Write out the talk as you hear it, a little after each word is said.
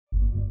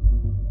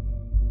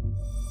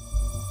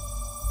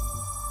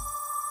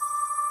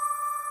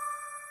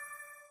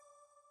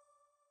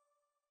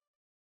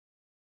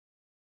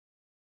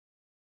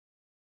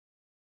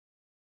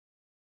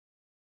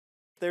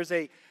there's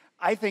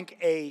I think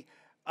a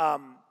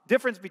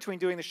difference between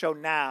doing the show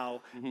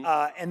now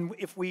and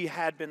if we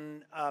had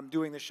been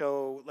doing the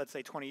show, let's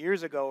say 20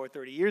 years ago or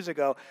 30 years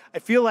ago. I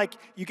feel like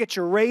you get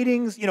your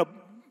ratings,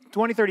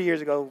 20, 30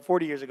 years ago,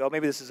 40 years ago,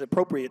 maybe this is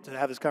appropriate to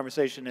have this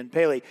conversation in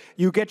Paley.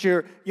 You get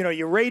your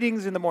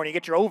ratings in the morning, you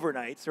get your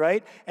overnights,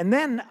 right? And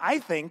then I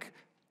think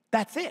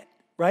that's it,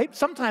 right?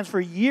 Sometimes for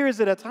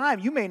years at a time,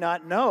 you may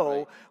not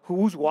know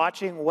who's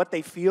watching, what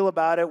they feel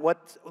about it,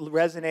 what's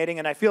resonating.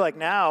 And I feel like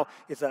now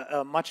it's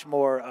a much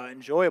more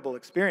enjoyable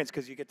experience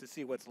because you get to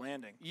see what's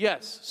landing.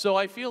 Yes. So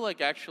I feel like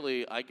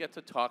actually I get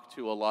to talk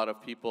to a lot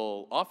of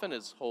people, often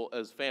as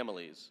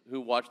families, who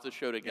watch the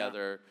show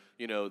together. Yeah.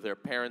 Their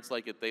parents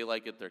like it, they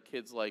like it, their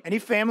kids like it. Any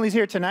families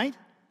here tonight?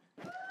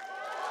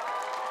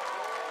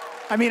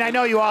 I mean, I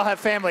know you all have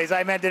families.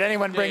 I meant, did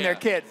anyone bring their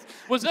kids?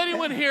 Was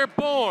anyone here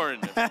born?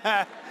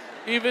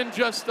 Even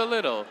just a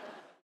little.